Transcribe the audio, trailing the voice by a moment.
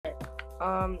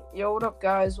Yo, what up,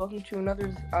 guys? Welcome to another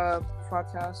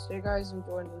podcast. Hey, guys, I'm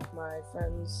joined with my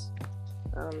friends,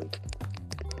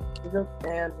 Jacob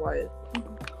and Wyatt.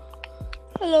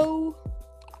 Hello.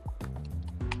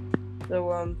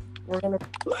 So, we're gonna.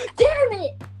 Damn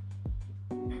it!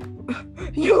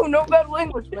 Yo, no bad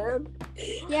language, man.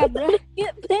 Yeah, bro.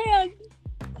 Get banned.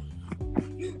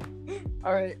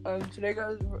 All right. Today,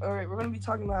 guys. All right, we're gonna be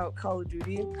talking about Call of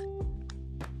Duty.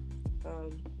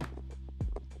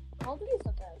 Call of Duty is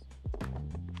so fast.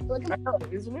 Look I at know,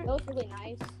 isn't it? that was really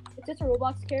nice. It's just a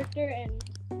Roblox character and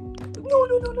No.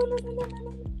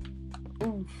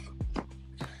 Oof.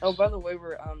 Oh, by the way,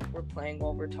 we're playing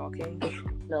while we're talking.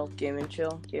 No, game and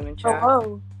chill, game and chat.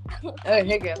 Hello.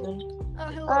 Hey, Gavin.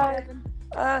 hello, Evan.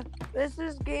 This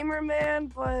is Gamer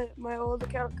Man, but my old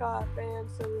account got banned,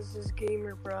 so this is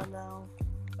Gamer Bro now.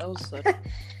 That was such. But,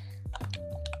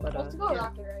 Let's go yeah.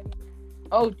 rocket riding.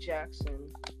 Oh, Jackson.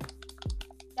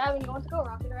 Gavin, you want to go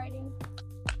rocket riding?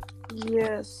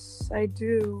 Yes, I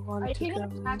do want Are you to taking go.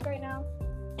 an attack right now?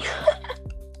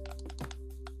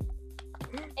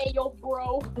 Hey, yo,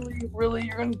 bro. Really,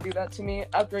 you're gonna do that to me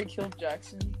after I killed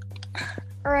Jackson?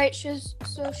 Alright, should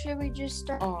we just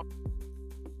start Oh.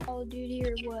 Call of Duty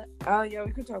or what? Yeah,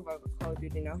 we could talk about Call of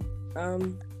Duty now.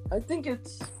 I think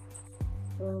it's,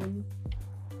 I don't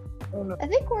know. I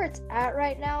think where it's at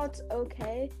right now, it's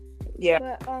okay. Yeah.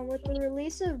 But with the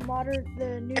release of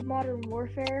the new Modern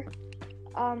Warfare,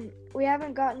 we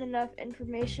haven't gotten enough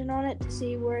information on it to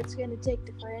see where it's going to take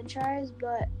the franchise.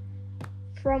 But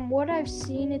from what I've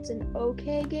seen, it's an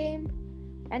okay game.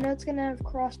 I know it's going to have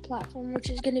cross-platform, which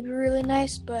is going to be really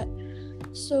nice. But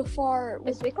so far,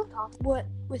 with the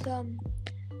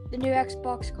new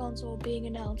Xbox console being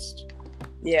announced,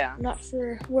 Yeah. I'm not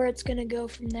sure where it's going to go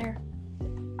from there.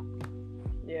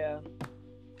 Yeah.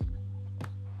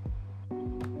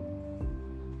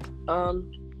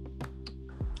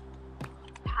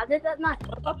 How did that not?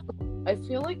 I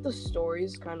feel like the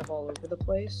story's kind of all over the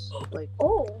place. Like,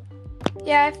 Oh.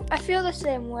 Yeah, I feel the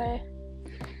same way.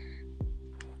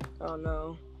 oh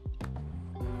no.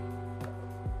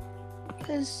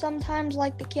 Because sometimes,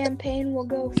 like, the campaign will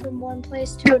go from one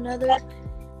place to another.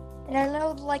 And I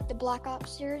know, like, the Black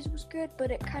Ops series was good,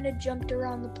 but it kind of jumped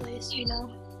around the place, you know?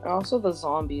 And also the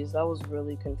zombies, that was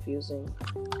really confusing.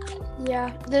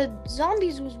 Yeah, the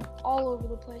zombies was all over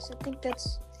the place. I think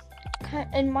that's,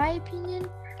 in my opinion,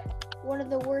 one of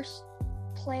the worst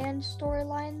planned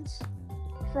storylines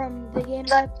from the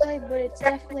games I've played, but it's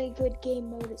definitely a good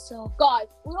game mode itself. Guys,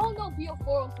 we all know BO4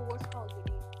 was the worst Call of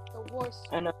Duty. The worst.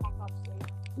 I know. Black Ops 3.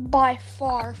 By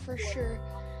far, for sure.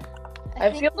 I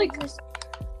think feel like it was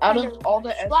Out of kinda all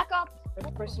the Black Ops.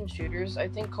 first-person shooters, I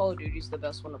think Call of Duty's the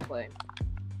best one to play.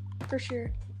 for sure.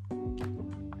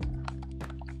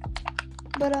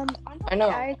 But I know.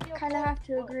 I kind of have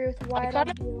to agree with I Wyatt kind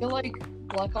on of you. feel like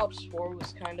Black Ops 4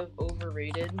 was kind of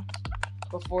overrated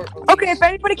before it released. Okay, if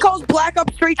anybody calls Black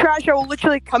Ops 3 trash, I will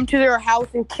literally come to their house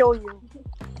and kill you.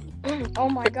 Oh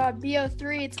my god,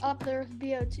 BO3, it's up there with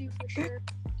BO2 for sure.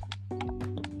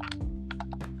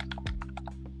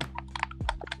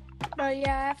 But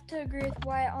yeah, I have to agree with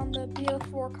Wyatt on the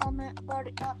BO4 comment about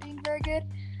it not being very good.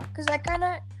 Because I kind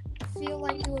of feel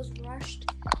like it was rushed.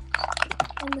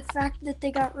 And the fact that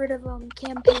they got rid of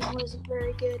campaign wasn't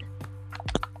very good.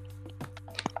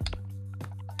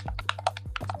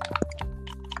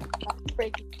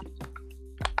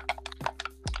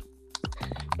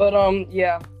 But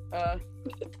yeah. Damn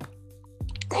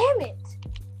it!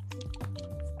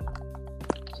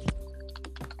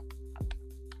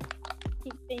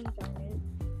 Keep things on it.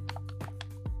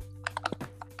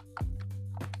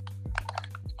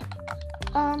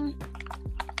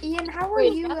 Ian, how were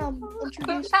Wait, you that's-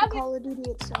 introduced to Call of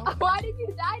Duty itself? Why did you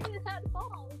die to that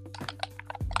fall?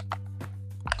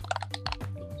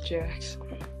 Jackson.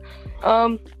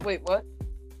 Wait, what?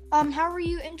 How were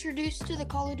you introduced to the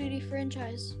Call of Duty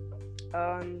franchise?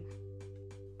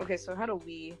 Okay, so I had a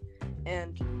Wii,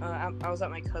 and I was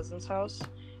at my cousin's house,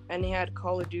 and he had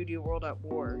Call of Duty World at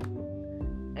War,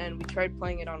 and we tried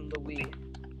playing it on the Wii,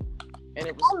 and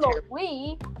it was On the terrible.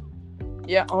 Wii,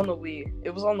 Yeah, on the Wii.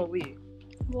 It was on the Wii.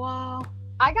 Wow.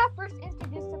 I got first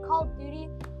introduced to Call of Duty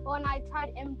when I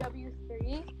tried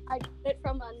MW3. I got it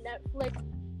from a Netflix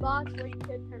box where you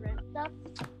could rent stuff.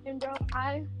 And bro,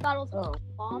 I thought it was Oh. a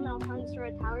bomb and I was trying to destroy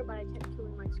a tower, but I kept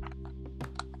killing myself.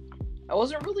 I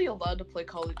wasn't really allowed to play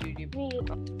Call of Duty Me,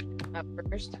 at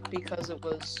first because it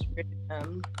was rated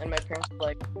M, and my parents were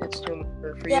like, it's too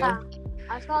mature for yeah. you.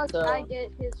 I saw this So- guy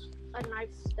get a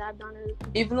knife stabbed on his,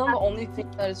 Even though the only thing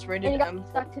that is and rated he got M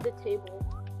stuck to the table.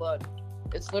 is blood.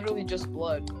 It's literally just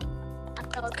blood.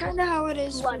 I was Kind of how it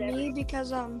is for Whatever. me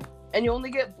because and you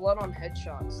only get blood on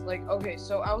headshots. Like, okay,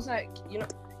 so I was at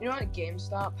at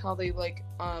GameStop how they like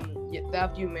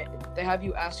they have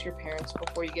you ask your parents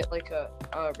before you get like a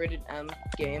rated M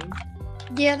game.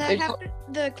 Yeah, that They happened.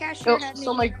 The cashier had me.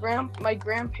 So my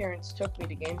grandparents took me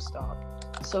to GameStop.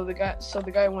 So the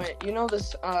guy went,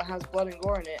 this has blood and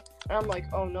gore in it, and I'm like,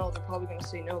 oh no, they're probably gonna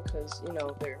say no because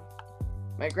they're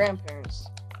my grandparents.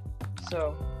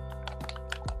 So.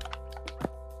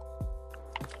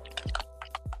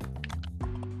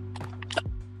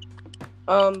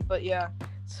 But yeah,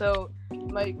 so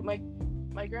my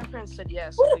grandparents said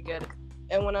yes to get it,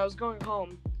 and when I was going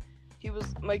home,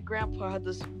 my grandpa had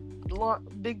this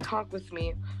big talk with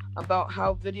me about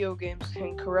how video games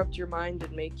can corrupt your mind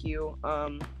and make you, I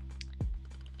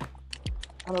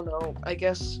don't know, I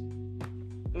guess,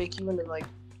 make you into like,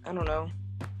 I don't know,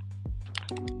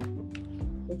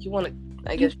 make you want to,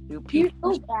 I guess, do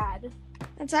people. You're so bad.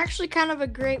 That's actually kind of a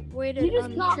great way You just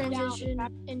to knocked transition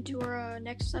down. into our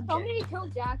next So subject. many kill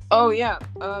Jackson. Oh yeah,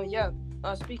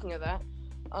 speaking of that,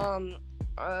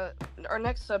 our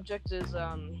next subject is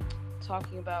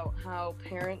talking about how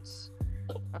parents'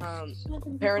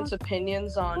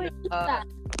 opinions on Wait, what's that?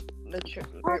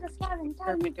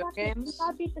 video games.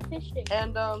 You beat the fish stick.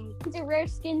 And It's a rare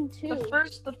skin too.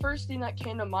 the first thing that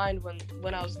came to mind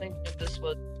when I was thinking of this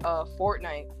was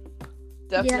Fortnite.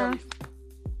 Definitely.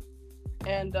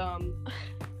 And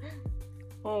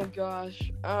oh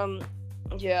gosh.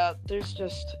 Yeah,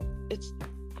 it's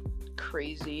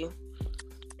crazy.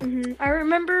 I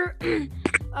remember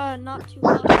not too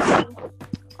long ago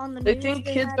on the They news think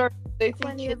they kids had are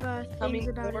plenty of becoming things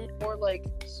about it. more like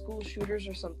school shooters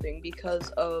or something because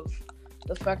of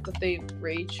the fact that they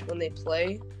rage when they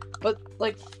play. But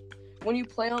like when you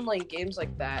play online games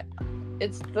like that,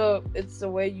 it's the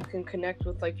way you can connect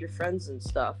with like your friends and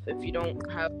stuff if you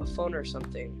don't have a phone or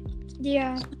something.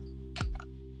 Yeah,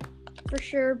 for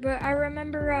sure. But I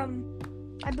remember,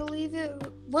 I believe it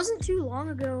wasn't too long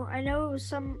ago. I know it was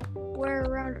somewhere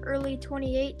around early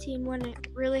 2018 when it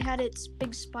really had its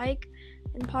big spike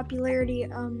in popularity.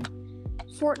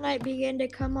 Fortnite began to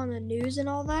come on the news and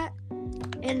all that,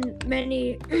 and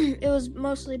it was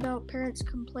mostly about parents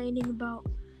complaining about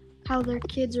how their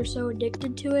kids are so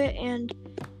addicted to it, and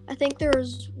I think there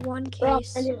was one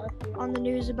case on the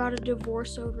news about a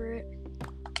divorce over it.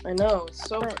 I know, it's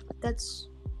so. But that's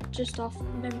just off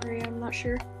memory, I'm not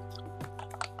sure.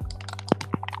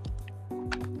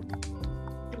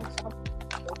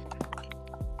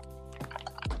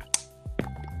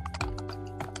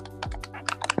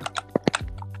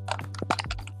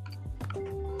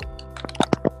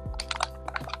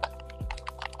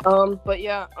 But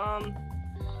yeah,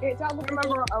 It's I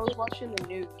remember I was watching the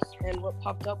news, and what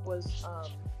popped up was,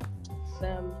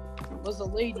 a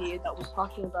lady that was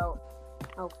talking about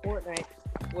how Fortnite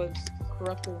was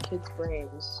corrupting kids'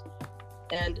 brains,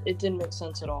 and it didn't make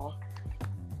sense at all.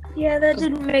 Yeah, that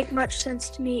didn't make much sense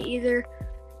to me either.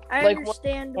 I Like,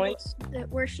 understand points?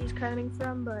 where she's coming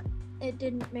from, but it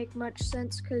didn't make much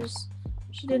sense because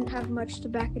she didn't have much to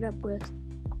back it up with.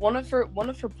 One of her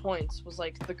points was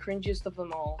like the cringiest of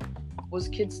them all was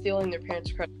kids stealing their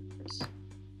parents' credit cards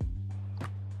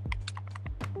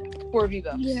for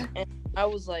V-Bucks. Yeah. And I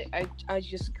was like, I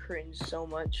just cringed so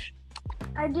much.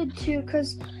 I did too,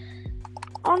 because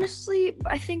honestly,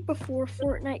 I think before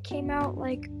Fortnite came out,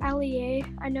 like Ali A,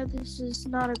 I know this is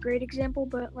not a great example,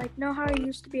 but like, know how he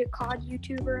used to be a COD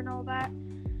YouTuber and all that?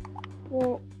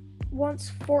 Well,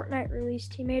 once Fortnite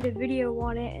released, he made a video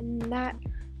on it, and that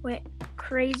went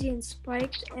crazy and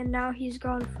spiked, and now he's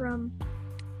gone from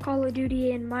Call of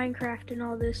Duty and Minecraft and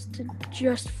all this to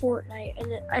just Fortnite,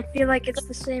 and I feel like it's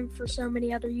the same for so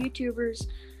many other YouTubers.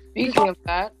 Speaking of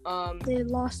that, They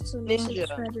lost some Ninja.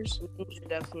 subscribers. Ninja,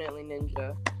 definitely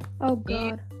Ninja. Oh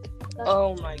god.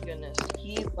 Oh my goodness.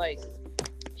 He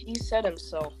said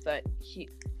himself that he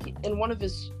in one of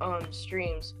his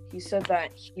streams, he said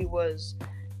that he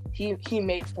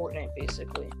made Fortnite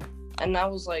basically. And I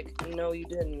was like, no, you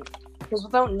didn't. Because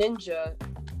without Ninja,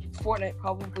 Fortnite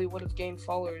probably would have gained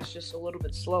followers just a little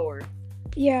bit slower.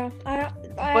 Yeah, I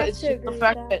But have it's to just the agree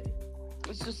fact with that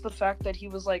it's just the fact that he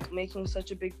was like making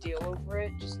such a big deal over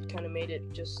it just kind of made it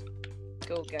just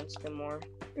go against him more.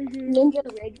 Ninja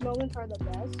rage moments are the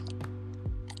best.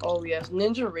 Oh yes,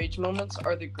 Ninja rage moments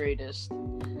are the greatest.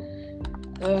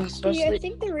 Especially Yeah, I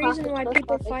think the reason why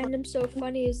people find him so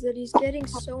funny is that he's getting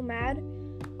so mad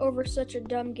over such a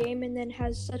dumb game and then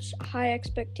has such high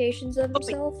expectations of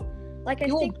himself. Like, I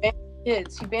he will think ban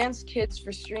kids. He bans kids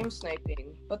for stream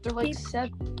sniping, but they're like He-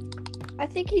 7. I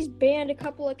think he's banned a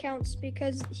couple accounts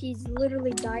because he's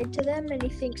literally died to them and he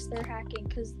thinks they're hacking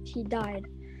because he died.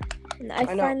 And I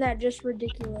know. find that just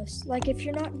ridiculous. Like, if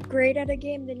you're not great at a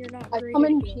game, then you're not I great come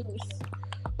at in a game. peace.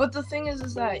 But the thing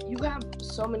is that you have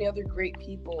so many other great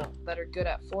people that are good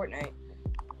at Fortnite.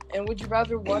 And would you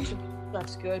rather watch a game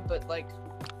that's good but like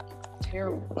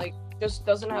terrible, like just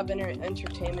doesn't have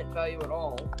entertainment value at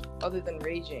all, other than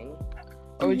raging?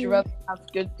 Or would you Mhm. rather have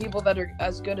good people that are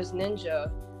as good as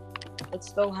Ninja, but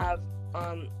still have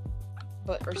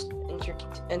but are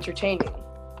entertaining?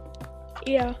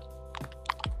 Yeah.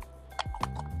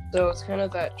 So it's kind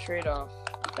of that trade-off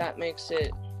that makes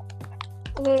it.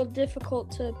 A little difficult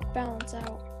to balance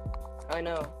out. I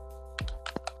know,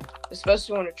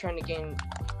 especially when you're trying to gain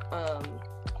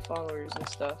followers and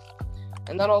stuff,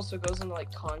 and that also goes into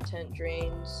like content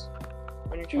drains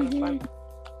when you're trying to find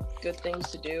good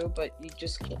things to do, but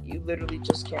you literally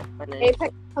just can't find it.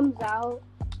 Apex comes out.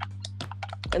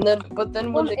 And then, but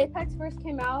then when When they, Apex first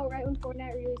came out, right when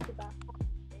Fortnite released the back.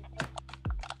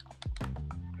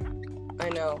 I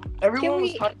know everyone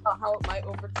was we- talking about how it might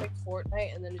overtake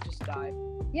Fortnite, and then it just died.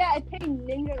 Yeah, it paid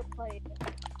Ninja to play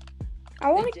it.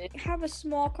 I want They to did. have a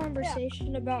small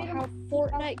conversation about how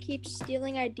Fortnite keeps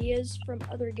stealing ideas from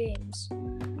other games.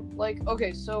 Like,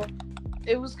 okay, so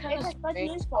it was kind of Apex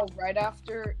Legends strange how right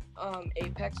after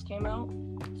Apex came out,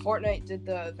 Fortnite did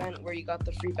the event where you got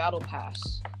the free battle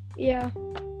pass. Yeah.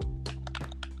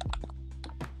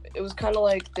 It was kind of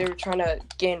like they were trying to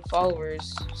gain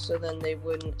followers, so then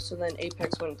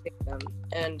Apex wouldn't take them,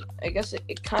 and I guess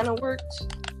it kind of worked.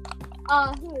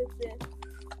 Who is this?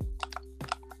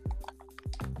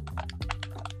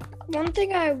 One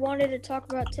thing I wanted to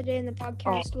talk about today in the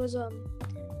podcast was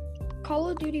Call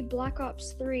of Duty Black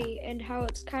Ops 3 and how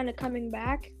it's kind of coming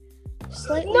back.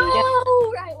 Slightly. No!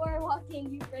 Right where I'm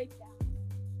walking, you break down.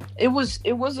 It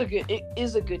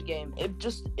is a good game.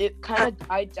 It kind of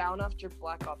died down after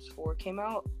Black Ops 4 came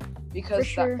out, because For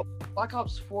sure. Black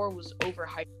Ops 4 was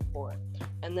overhyped for it,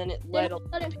 and then it led a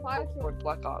Let it fire toward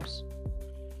Black Ops.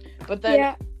 But then,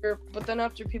 Yeah.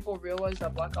 after people realized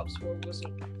that Black Ops 4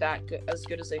 wasn't that good, as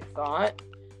good as they thought,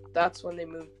 that's when they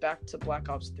moved back to Black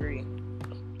Ops 3.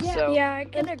 Yeah. So, Yeah, I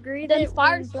can agree then that when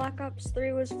Fires- Black Ops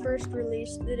 3 was first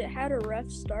released, that it had a rough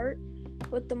start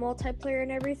with the multiplayer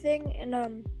and everything,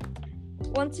 and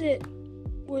once it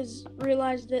was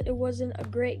realized that it wasn't a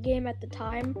great game at the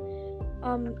time,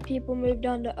 people moved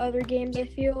on to other games, I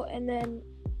feel, and then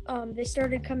they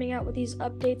started coming out with these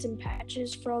updates and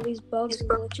patches for all these bugs and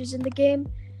glitches in the game,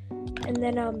 and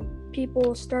then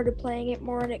people started playing it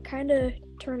more, and it kind of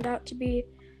turned out to be,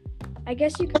 I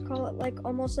guess you could call it like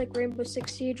almost like Rainbow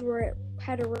Six Siege, where it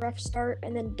had a rough start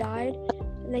and then died,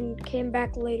 and then came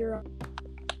back later on.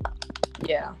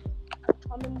 yeah.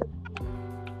 I'm in the...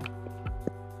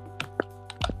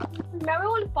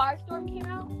 Remember when Firestorm came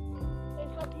out? They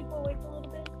just let people wait a little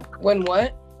bit. When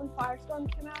what? When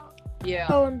Firestorm came out? Yeah.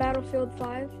 Oh, in Battlefield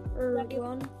 5 or That'd be-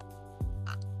 1?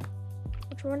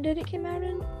 Which one did it come out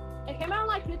in? It came out in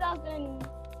like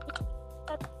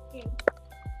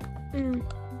 2017.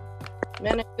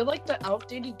 Man, I feel like the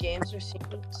outdated games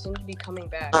seem to be coming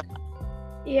back.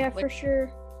 Yeah, for Like-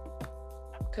 sure.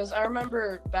 Cause I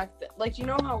remember back then, like, you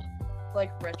know how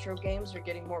like retro games are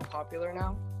getting more popular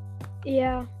now.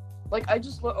 Yeah. Like, I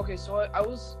just okay, so I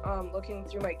was looking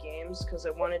through my games because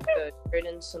I wanted to trade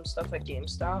in some stuff at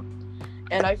GameStop,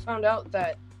 and I found out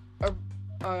that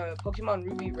Pokemon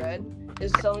Ruby Red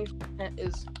is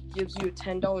gives you a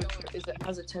 $10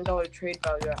 has a $10 trade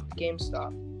value at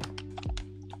GameStop.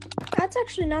 That's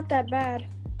actually not that bad.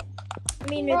 I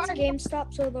mean, it's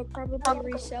GameStop, so they'll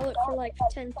probably resell it for like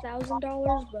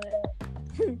 $10,000, but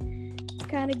it's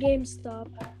kind of GameStop.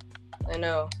 I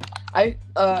know.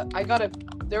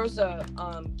 There was a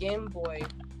Game Boy.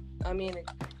 I mean,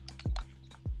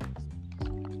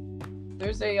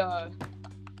 there's a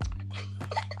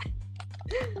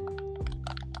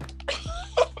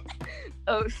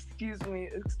oh, excuse me.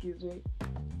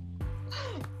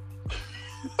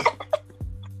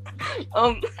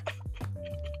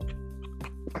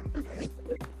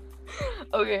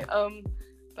 Okay,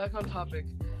 back on topic.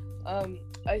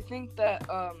 I think that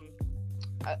I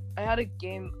had a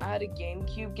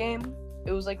GameCube game.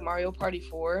 It was like Mario Party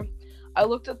 4. I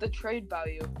looked at the trade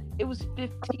value. It was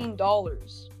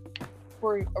 $15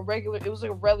 for a regular. It was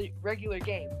like a regular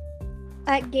game.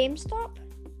 At GameStop?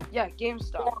 Yeah,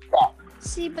 GameStop.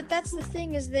 See, but that's the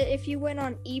thing, is that if you went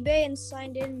on eBay and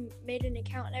signed in, made an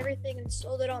account and everything, and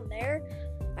sold it on there,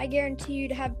 I guarantee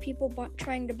you'd have people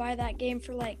trying to buy that game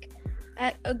for like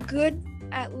at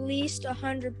least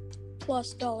 $100+. Well,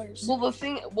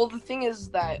 the thing is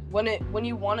that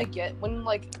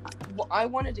I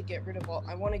wanted to get rid of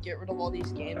all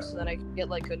these games so that I could get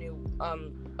like a new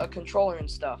a controller and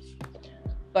stuff.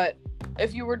 But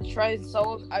if you were to try to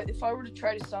sell, if I were to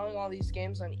try to selling all these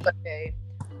games on eBay,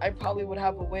 I probably would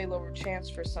have a way lower chance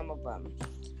for some of them.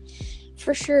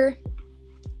 For sure.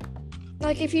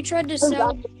 Like if you tried to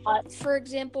sell, for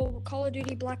example, Call of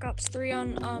Duty Black Ops 3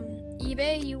 on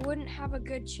eBay, you wouldn't have a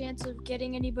good chance of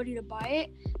getting anybody to buy it.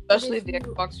 Especially the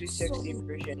Xbox 360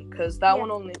 version, because that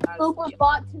one only has.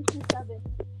 Bought 227.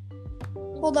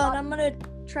 Hold on, I'm gonna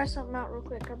try something out real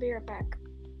quick. I'll be right back.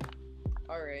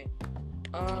 Alright.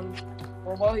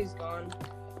 Well, while he's gone,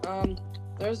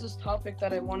 there's this topic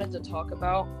that I wanted to talk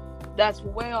about. That's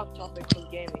way off topic from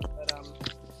gaming, but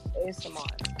ASMR.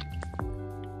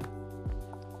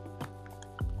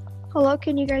 Hello,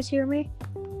 can you guys hear me?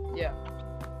 Yeah.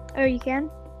 Oh, you can?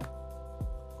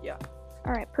 Yeah.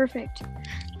 Alright, perfect.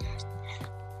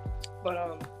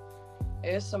 But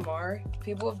ASMR,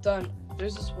 people have done.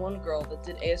 There's this one girl that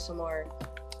did ASMR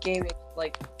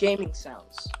gaming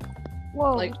sounds.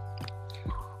 Whoa. Like,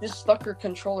 just stuck her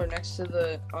controller next to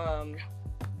the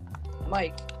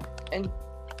mic, and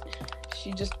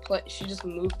she just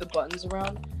moved the buttons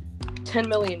around. 10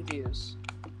 million views.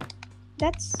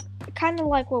 That's kind of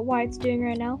like what Wyatt's doing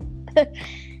right now.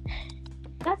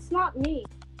 That's not me.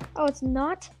 Oh, it's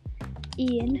not?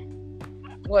 Ian.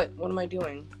 What am I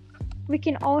doing? We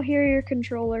can all hear your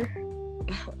controller.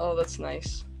 Oh, that's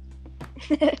nice.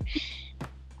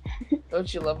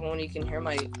 Don't you love when you can hear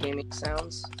my gaming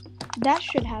sounds? That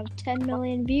should have 10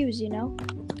 million views, you know?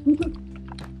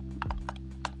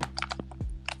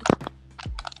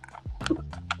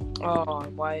 Oh,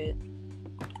 Wyatt.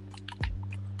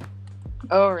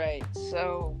 Alright,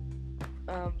 so,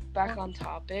 back on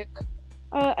topic.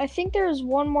 I think there's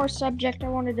one more subject I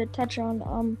wanted to touch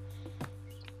on.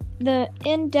 The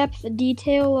in-depth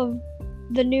detail of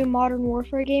the new Modern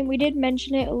Warfare game. We did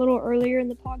mention it a little earlier in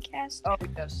the podcast. Oh,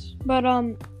 yes. But,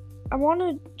 I want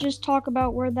to just talk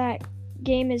about where that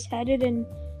game is headed and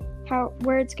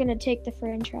where it's going to take the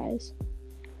franchise.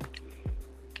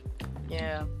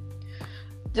 Yeah.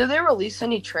 Did they release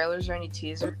any trailers or any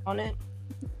teasers on it?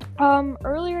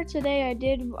 Earlier today I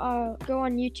did go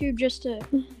on YouTube just to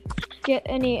get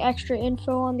any extra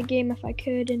info on the game if I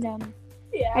could, and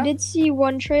Yeah. I did see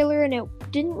one trailer and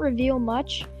it didn't reveal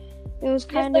much. It was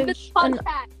kind of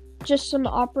just some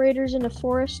operators in a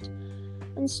forest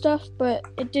and stuff, but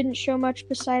it didn't show much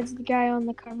besides the guy on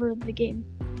the cover of the game.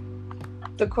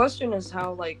 The question is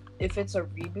how, if it's a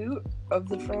reboot of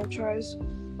the franchise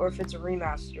or if it's a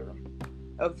remaster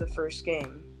of the first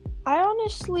game. I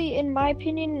honestly, in my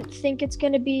opinion, think it's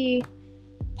going to be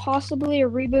possibly a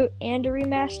reboot and a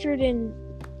remastered in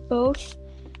both,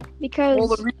 because... Well,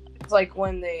 the reboot is like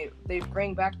when they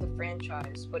bring back the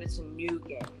franchise, but it's a new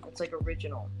game. It's like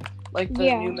original. Like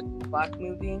the new Men in Black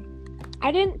movie.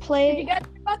 I didn't play...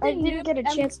 I didn't get a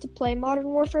chance to play Modern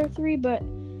Warfare 3, but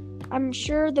I'm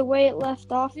sure the way it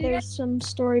left off, there's some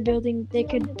story building they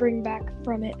could bring back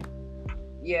from it.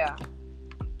 Yeah.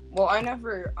 Well, I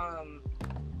never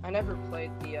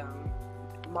played the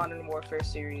Modern Warfare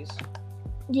series.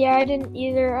 Yeah, I didn't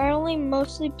either. I only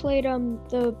mostly played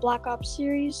the Black Ops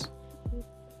series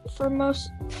for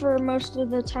most of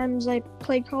the times I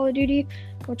played Call of Duty,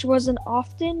 which wasn't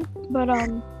often, but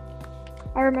I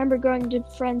remember going to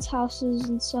friends' houses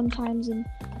and sometimes and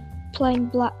playing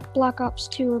Black Ops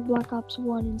 2 or Black Ops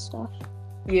 1 and stuff.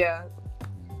 Yeah.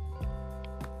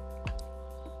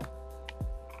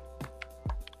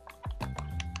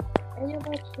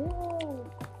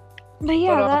 But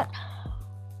yeah,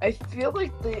 I feel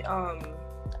like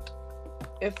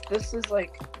if this is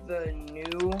like the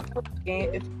new game,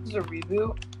 if this is a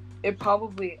reboot, it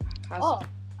probably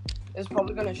is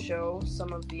probably gonna show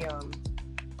some of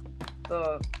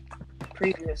the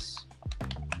previous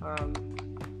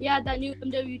Yeah, that new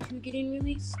MW2 getting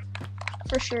released.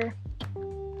 for sure.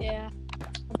 Yeah.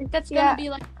 I think that's gonna be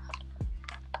like...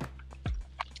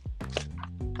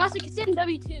 Classic, it's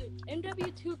MW2.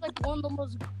 MW2 is like one of the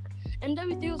most...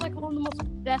 MW3 was like one of the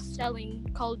most best-selling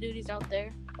Call of Duties out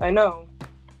there. I know.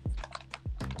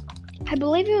 I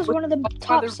believe it was one of the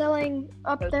top selling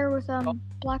up there with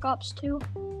Black Ops 2.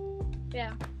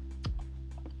 Yeah.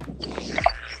 This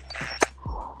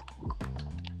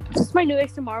is my new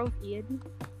XMR with Ian.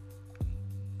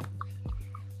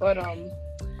 But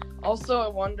also I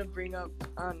wanted to bring up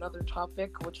another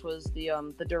topic, which was the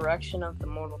direction of the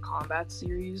Mortal Kombat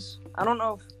series. I don't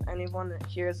know if anyone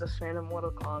here is a fan of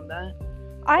Mortal Kombat.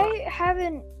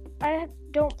 I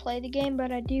don't play the game,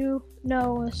 but I do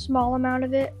know a small amount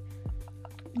of it.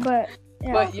 But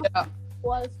yeah. But yeah,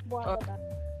 Was one of them.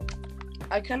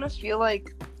 I kind of feel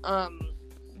like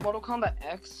Mortal Kombat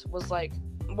X was like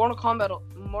Mortal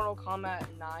Kombat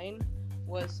 9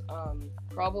 was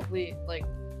probably like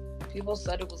people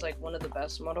said it was like one of the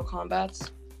best Mortal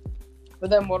Kombats. But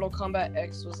then Mortal Kombat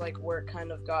X was like where it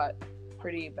kind of got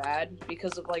pretty bad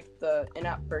because of like the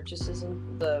in-app purchases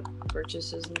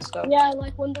and stuff. Yeah,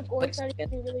 like when the gore Like started to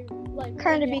skin. really like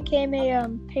Kind of yeah, became a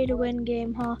pay-to-win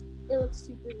game, huh? it looks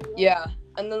super real. Yeah,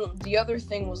 and then the other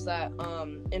thing was that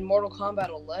in Mortal Kombat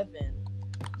 11,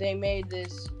 they made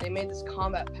this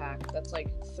combat pack that's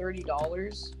like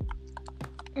 $30,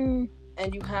 Mm.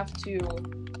 and you have to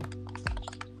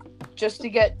just to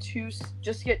get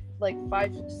like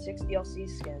 5-6 DLC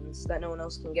skins that no one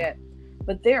else can get,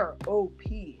 but they're OP.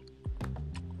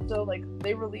 So like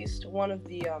they released one of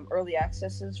the early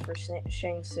accesses for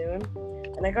Shang Tsung,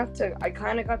 and I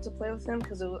kind of got to play with him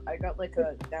because I got like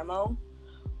a demo,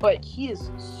 but he is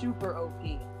super OP.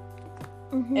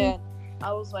 Mm-hmm. And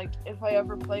I was like, if I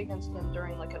ever play against him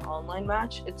during like an online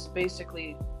match, it's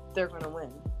basically they're gonna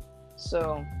win.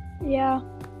 So Yeah,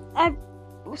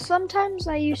 sometimes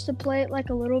I used to play it like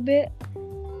a little bit,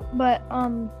 but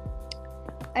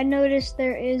I noticed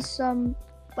there is some,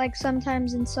 like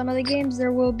sometimes in some of the games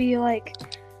there will be like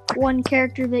one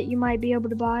character that you might be able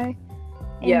to buy,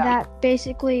 and Yeah. that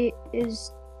basically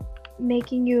is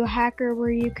making you a hacker where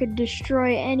you could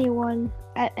destroy anyone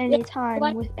at any Yeah, time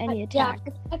like- with any Yeah, attack.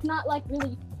 it's like not like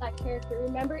really that character.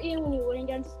 Remember Ian when you went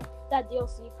against that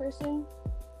DLC person?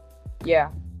 yeah,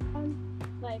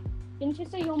 Like, didn't you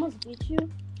say he almost beat you?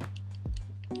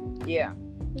 yeah.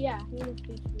 Yeah, he almost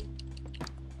beat you.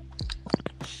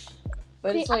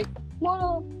 But it's See, like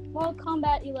Mortal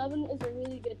Kombat 11 is a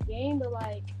really good game, but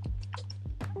like,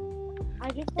 I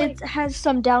just like It has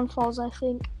some downfalls, I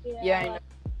think. Yeah, I know.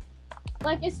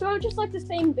 Like it's sort of just like the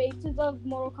same basis of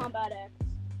Mortal Kombat X.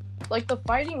 like the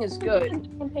fighting is good,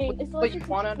 Campaign. It's but like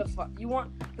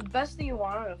the best thing you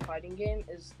want out of a fighting game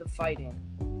is the fighting.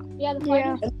 yeah, the Yeah.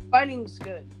 fighting. And the fighting's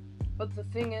good, but the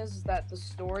thing is that the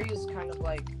story is kind of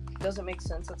like doesn't make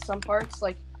sense at some parts.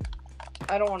 Like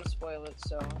I don't want to spoil it,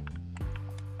 so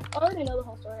I already know the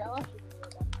whole story. I'll actually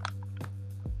read that.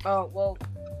 oh well,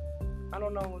 I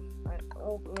don't know.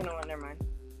 You know what? Never mind.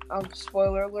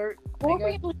 Spoiler alert. I guess.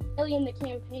 Wolverine was really in the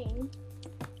campaign,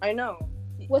 I know.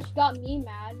 which got me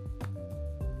mad.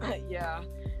 Yeah,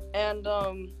 and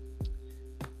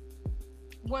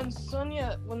when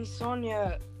Sonya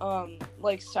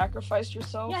like sacrificed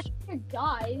herself. Yeah, she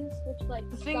dies, which like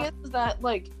The thing is that,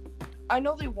 like, I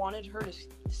know they wanted her to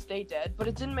stay dead, but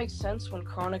it didn't make sense when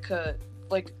Kronika,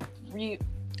 like,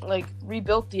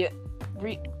 rebuilt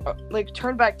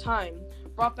turned back time,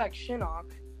 brought back Shinnok,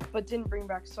 but didn't bring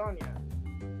back Sonya,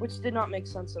 which did not make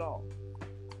sense at all.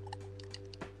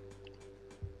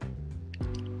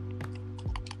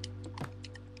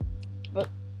 But,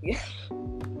 yeah.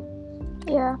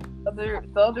 Yeah. The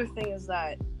other thing is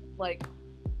that, like,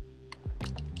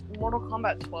 Mortal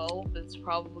Kombat 12 is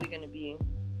probably going to be,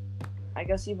 I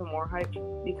guess, even more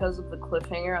hyped because of the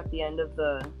cliffhanger at the end of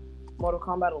the Mortal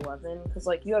Kombat 11. Because,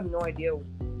 like, you have no idea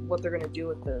what they're going to do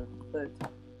with the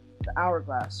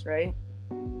hourglass, right?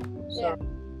 Yeah.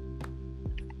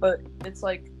 But it's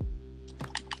like,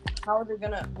 what are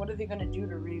they gonna do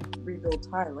to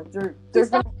rebuild time? Like they're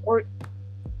gonna, or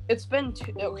it's been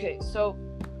okay. So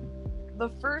the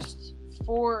first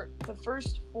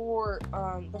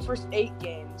 8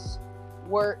 games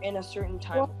were in a certain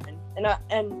timeline,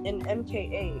 and in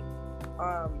MK8,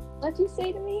 What you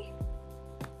say to me?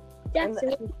 And Jackson,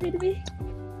 what you say to me?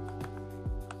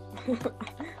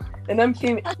 and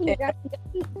MK8.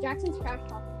 Jackson's trash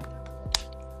talking.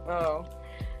 Oh,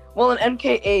 well, in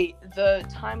MK8, the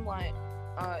timeline,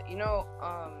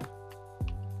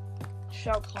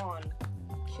 Shao Kahn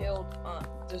killed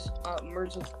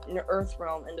merged with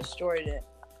Earthrealm and destroyed it,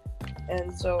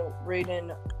 and so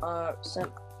Raiden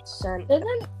sent.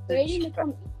 Doesn't Raiden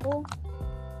become evil?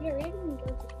 Yeah, Raiden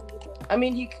does become evil. I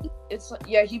mean,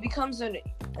 he becomes an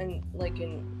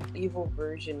evil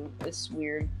version. It's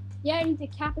weird. Yeah, and he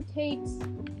decapitates.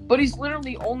 But he's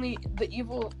literally only the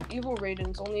evil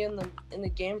Raiden's only in the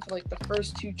game for like the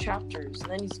first 2 chapters,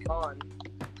 and then he's gone,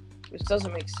 which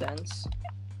doesn't make sense.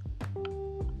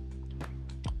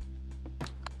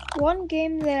 One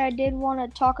game that I did want to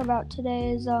talk about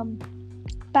today is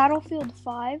Battlefield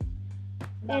 5.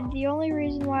 And the only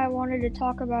reason why I wanted to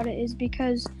talk about it is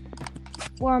because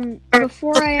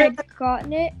before I had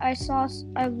gotten it,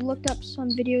 I looked up some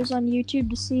videos on YouTube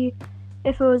to see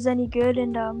if it was any good,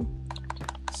 and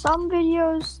some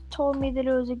videos told me that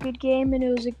it was a good game and it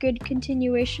was a good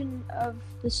continuation of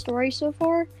the story so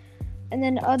far, and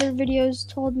then other videos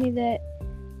told me that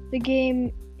the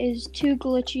game is too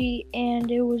glitchy and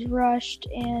it was rushed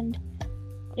and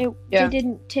they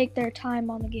didn't take their time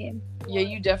on the game. Yeah,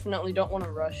 you definitely don't want to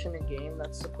rush in a game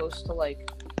that's supposed to like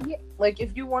Like,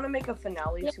 if you want to make a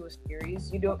finale to a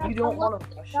series, you don't want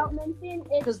to rush I'll it, mention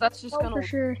if because that's just gonna. For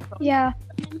sure. Yeah.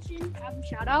 mention, have a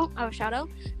shout out.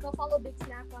 Go follow Big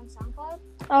Snack on SoundCloud.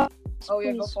 Oh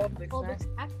yeah, go Please. follow Big Follow Snack. Big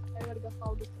Snack. Everybody go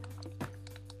follow Big Snack.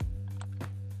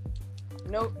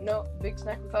 No, Big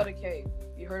Snack without a K.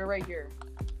 You heard it right here.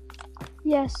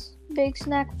 Yes. Big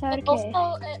Snack without a K.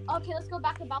 Also, okay, let's go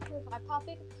back to Battlefield 5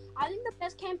 topic. I think the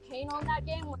best campaign on that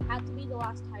game would have to be the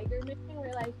last Tiger mission,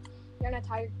 where like you're in a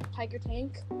tiger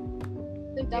tank. I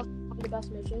think that was one of the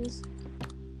best missions.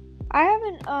 I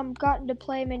haven't gotten to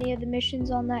play many of the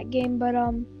missions on that game, but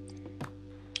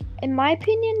in my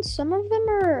opinion, some of them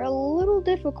are a little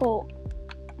difficult.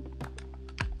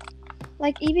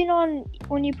 Like even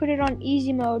when you put it on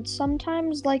easy mode,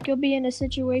 sometimes like you'll be in a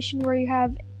situation where you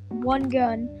have one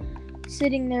gun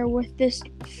sitting there with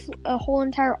a whole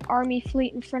entire army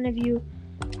fleet in front of you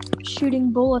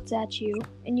shooting bullets at you,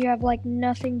 and you have like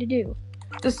nothing to do.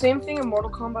 The same thing in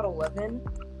Mortal Kombat 11.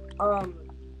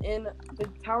 In the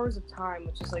Towers of Time,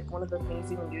 which is like one of the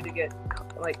things you can do to get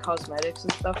like cosmetics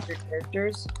and stuff for your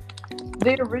characters,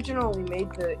 they originally made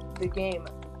the game,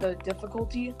 the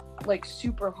difficulty, like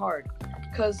super hard,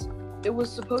 because it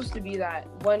was supposed to be that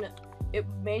when it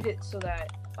made it so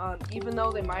that even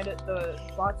though the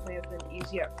bots may have been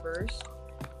easy at first,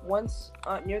 once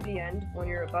near the end when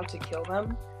you're about to kill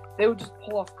them, they would just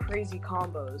pull off crazy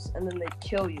combos and then they'd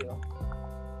kill you.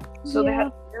 So they had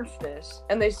to nerf this,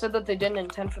 and they said that they didn't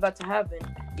intend for that to happen,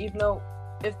 even though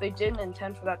if they didn't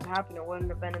intend for that to happen, it wouldn't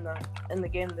have been in the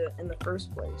game in the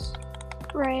first place.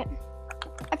 Right.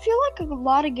 I feel like a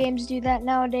lot of games do that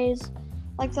nowadays.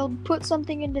 Like they'll put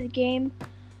something into the game,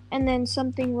 and then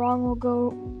something wrong will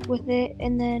go with it,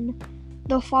 and then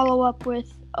they'll follow up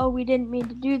with, "Oh, we didn't mean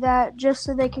to do that," just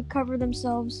so they could cover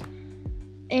themselves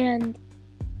and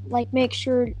like make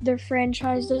sure their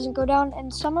franchise doesn't go down.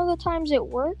 And some of the times it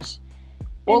works,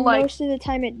 and most of the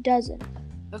time it doesn't.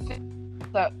 The thing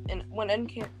that when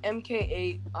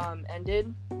MK8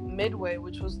 ended, Midway,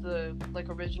 which was the like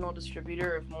original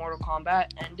distributor of Mortal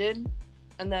Kombat, ended,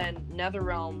 and then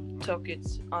NetherRealm took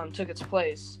its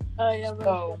place. Oh yeah.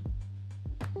 So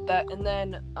that, and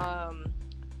then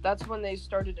that's when they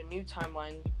started a new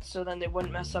timeline, so then they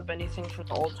wouldn't mess up anything from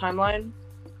the old timeline,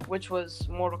 which was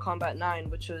Mortal Kombat 9,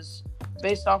 which was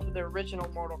based off of the original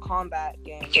Mortal Kombat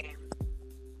game,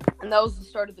 and that was the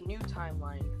start of the new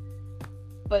timeline.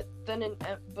 But then there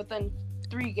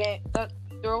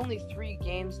are only 3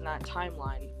 games in that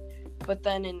timeline. But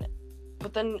then in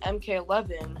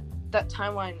MK11, that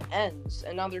timeline ends,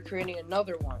 and now they're creating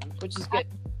another one, which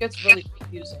gets really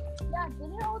confusing. Yeah,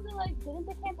 didn't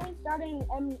the campaign start in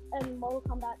Mortal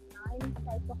Kombat 9?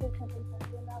 Like the whole campaign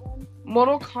started in that one?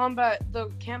 Mortal Kombat, the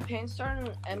campaign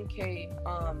started in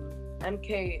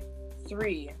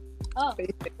MK3,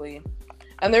 basically.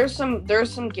 And there's some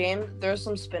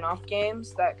spin-off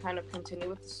games that kind of continue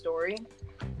with the story,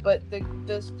 but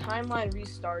this timeline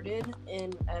restarted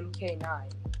in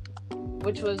MK9,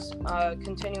 which was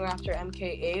continuing after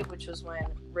MK8, which was when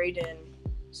Raiden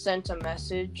sent a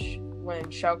message when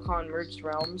Shao Kahn merged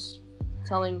realms,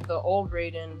 telling the old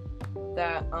Raiden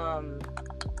that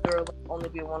there will only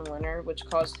be one winner, which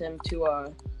caused him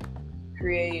to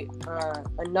created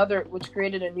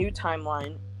a new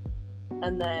timeline,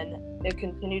 and then it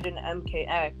continued in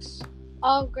MKX.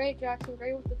 Oh, great, Jackson,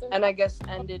 great with the third. And I guess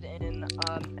ended in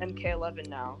MK11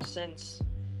 now, since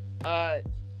Liu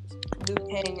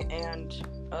Kang and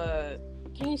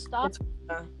Can you stop?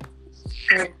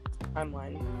 current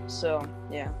timeline. So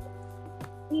yeah.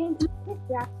 Ian, can you kick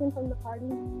Jackson from the party?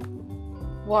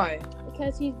 Why?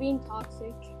 Because he's being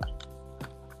toxic.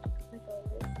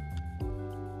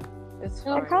 It's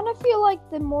I fine. kind of feel like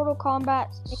the Mortal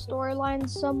Kombat storyline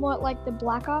is somewhat like the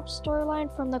Black Ops storyline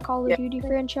from the Call of Duty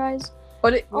franchise.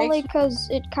 But it Only makes because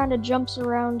it kind of jumps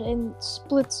around and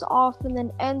splits off and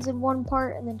then ends in one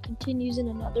part and then continues in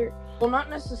another. well,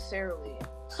 not necessarily.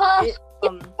 Huh?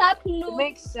 It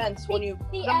makes sense when you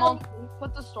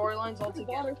put the storylines all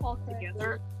together.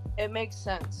 It makes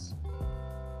sense.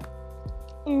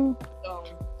 Mm, So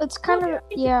it's kind of,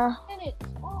 yeah.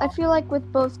 I feel like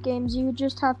with both games, you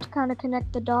just have to kind of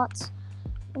connect the dots.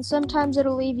 And sometimes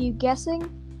it'll leave you guessing,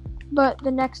 but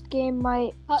the next game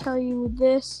might tell you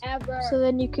this. So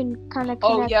then you can kind of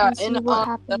connect and see what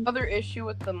happened. Another issue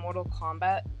with the Mortal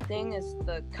Kombat thing is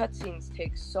the cutscenes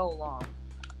take so long.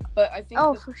 But I think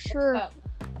For sure.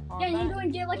 Yeah, you're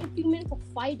going to get like a few minutes of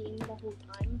fighting the whole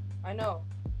time. I know.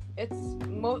 It's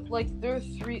there are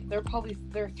 3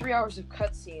 hours of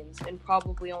cutscenes and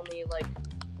probably only like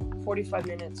 45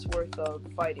 minutes worth of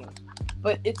fighting.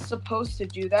 but it's supposed to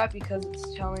do that because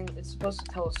it's supposed to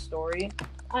tell a story,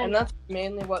 and that's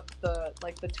mainly what the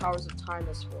Towers of Time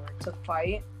is for, to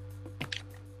fight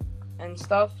and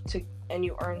stuff, and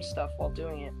you earn stuff while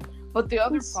doing it. But the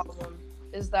other problem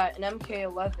is that in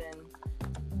MK11,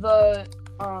 the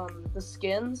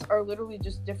skins are literally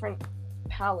just different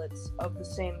palettes of the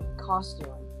same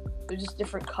costume. They're just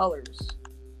different colors,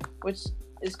 which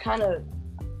is kind of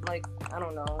like, I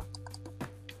don't know,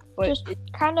 but Just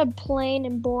kind of plain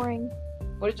and boring.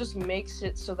 but it just makes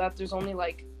it so that there's only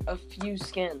like a few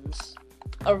skins,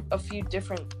 a few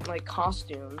different like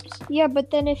costumes. Yeah, but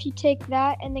then if you take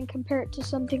that and then compare it to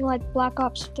something like Black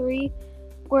Ops 3,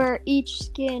 where each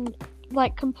skin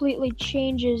like completely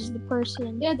changes the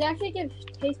person. Yeah, they actually give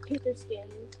taste paper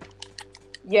skins.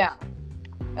 Yeah,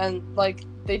 and like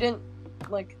they didn't,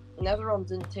 like NetherRealm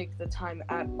didn't take the time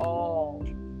at all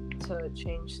to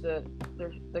change the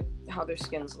how their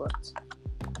skins looked.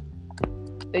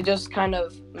 They just kind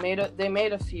of made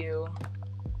a few,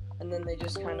 and then they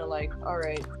just kind of like, all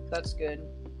right, that's good,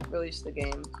 release the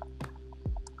game.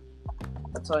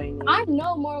 That's all you need. I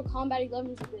know Mortal Kombat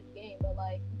 11 is a good game, but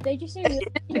like they just need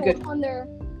to work on their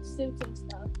suits and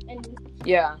stuff. And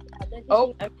Yeah. they just Oh,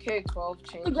 need- MK12 the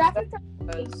changed that graphics are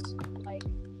because like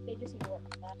they just need to work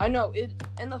on that. I know it,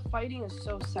 and the fighting is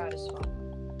so satisfying.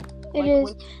 It Like is.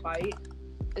 when you fight,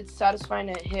 it's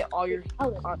satisfying to hit all your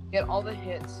Oh, get all the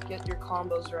hits, get your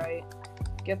combos right,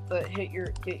 get your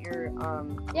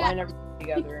Yeah. line everything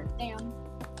together. damn.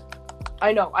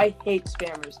 I know, I hate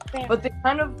spammers, Damn. but they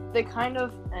kind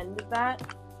of ended that.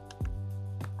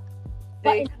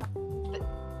 But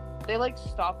They like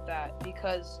stopped that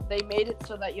because they made it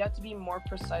so that you have to be more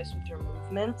precise with your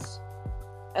movements,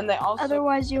 and they also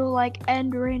Otherwise, you'll like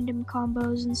end random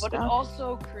combos and but it stuff.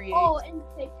 also creates and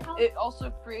fatality, it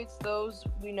also creates those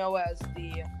we know as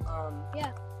the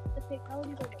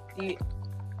fatalities are good. the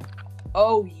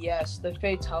oh yes, the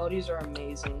fatalities are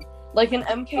amazing. Like in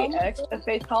MKX, the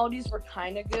fatalities were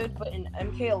kind of good, but in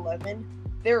MK11,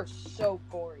 they're so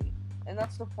gory, and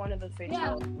that's the point of the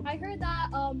fatality. I heard that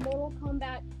Mortal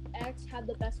Kombat X had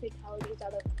the best fatalities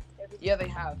out of everything. Yeah, they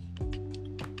have.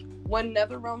 When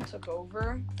NetherRealm took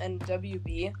over and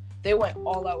WB, they went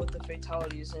all out with the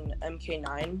fatalities in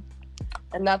MK9,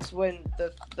 and that's when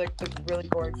the really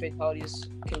gory fatalities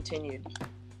continued.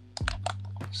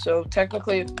 So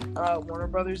technically, if Warner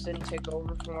Brothers didn't take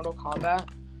over for Mortal Kombat,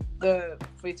 the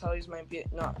fatalities might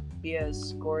not be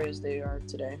as gory as they are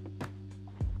today.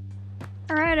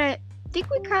 Alright, I think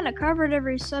we kind of covered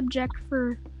every subject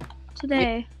for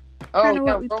today. Oh, Kinda yeah,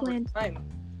 what we we're over planned. time.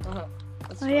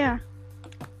 That's Oh, fine. yeah.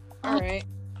 All right.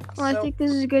 Well, I So, think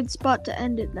this is a good spot to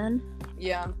end it then.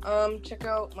 yeah. Check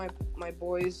out my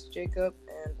boys Jacob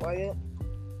and Wyatt.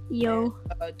 Yo.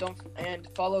 And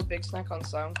follow Big Snack on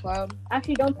SoundCloud.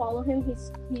 Actually, don't follow him.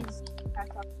 He's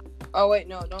Oh wait,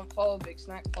 no, don't follow Big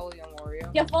Snack. Follow Young Oreo.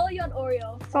 yeah. Follow you on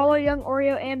Oreo. Follow Young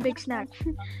Oreo and Big Snack.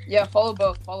 Yeah, follow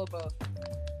both. Follow both.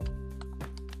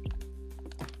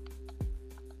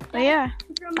 But yeah,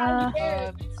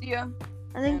 See ya.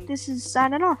 I think And- this is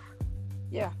signing off.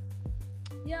 Yeah.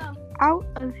 Yeah. Out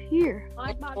of here. Bye,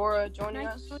 Thanks for joining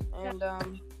us, and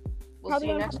we'll Probably see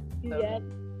you don't next. have a view episode. yet.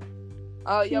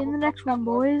 See you in the we'll next talk about one,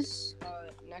 more, boys.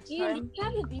 next Ian, time. do you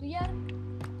have a view yet?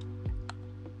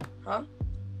 Huh?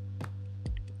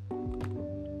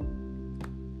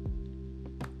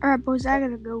 Alright, boys, I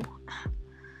gotta go.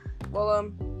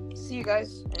 Well, see you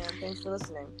guys, and thanks for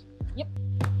listening. Yep.